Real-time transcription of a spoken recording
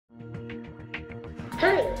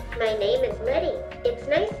Hi, my name is Letty. It's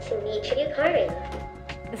nice to meet you, Karen.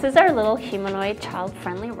 This is our little humanoid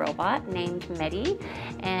child-friendly robot named MEDI,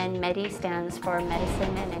 and MEDI stands for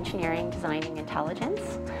Medicine and Engineering Designing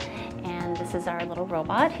Intelligence. And this is our little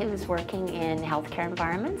robot who's working in healthcare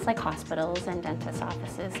environments like hospitals and dentist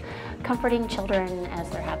offices, comforting children as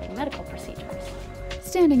they're having medical procedures.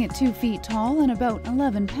 Standing at 2 feet tall and about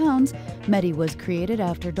 11 pounds, MEDI was created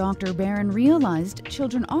after Dr. Barron realized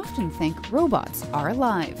children often think robots are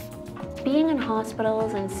alive. Being in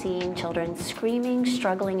hospitals and seeing children screaming,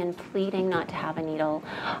 struggling, and pleading not to have a needle,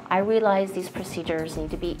 I realized these procedures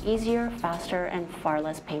need to be easier, faster, and far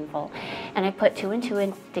less painful. And I put two and two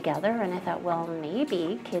in together, and I thought, well,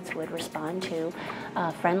 maybe kids would respond to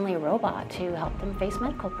a friendly robot to help them face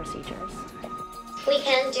medical procedures. We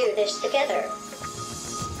can do this together.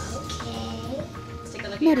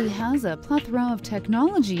 MEDI has a plethora of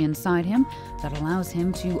technology inside him that allows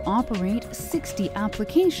him to operate 60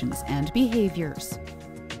 applications and behaviors.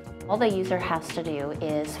 All the user has to do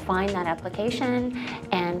is find that application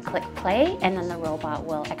and click play, and then the robot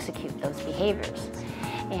will execute those behaviors.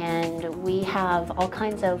 And we have all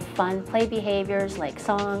kinds of fun play behaviors like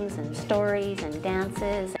songs and stories and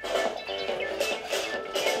dances.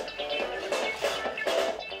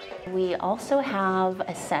 We also have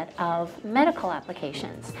a set of medical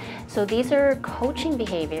applications. So these are coaching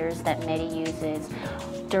behaviors that MEDI uses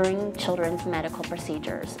during children's medical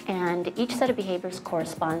procedures. And each set of behaviors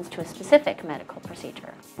corresponds to a specific medical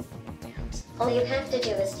procedure. All you have to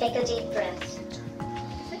do is take a deep breath.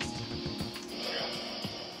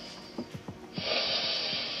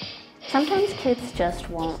 Sometimes kids just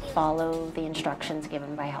won't follow the instructions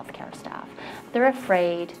given by healthcare staff. They're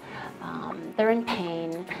afraid, they're in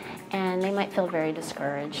pain, and they might feel very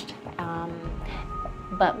discouraged.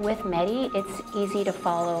 But with MEDI, it's easy to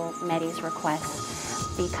follow MEDI's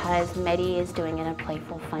requests because MEDI is doing it in a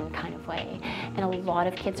playful, fun kind of way. And a lot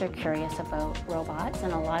of kids are curious about robots,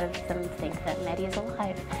 and a lot of them think that MEDI is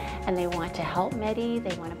alive. And they want to help MEDI,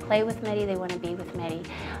 they want to play with MEDI, they want to be with MEDI.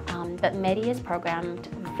 But MEDI is programmed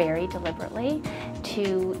very deliberately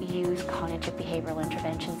to use cognitive behavioral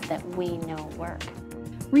interventions that we know work.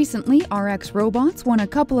 Recently, RX Robots won a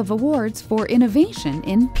couple of awards for innovation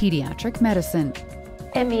in pediatric medicine.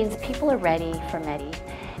 It means people are ready for MEDI.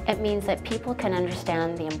 It means that people can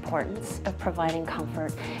understand the importance of providing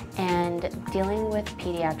comfort and dealing with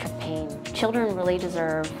pediatric pain. Children really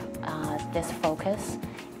deserve this focus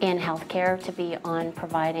in healthcare to be on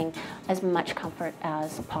providing as much comfort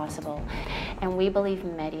as possible. And we believe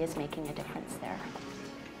MEDI is making a difference there.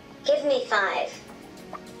 Give me 5.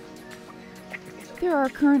 There are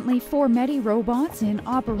currently 4 MEDI robots in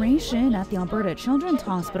operation at the Alberta Children's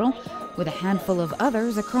Hospital, with a handful of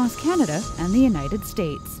others across Canada and the United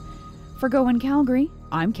States. For Go in Calgary,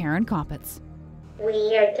 I'm Karen Koppitz.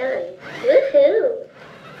 We are done. Woohoo!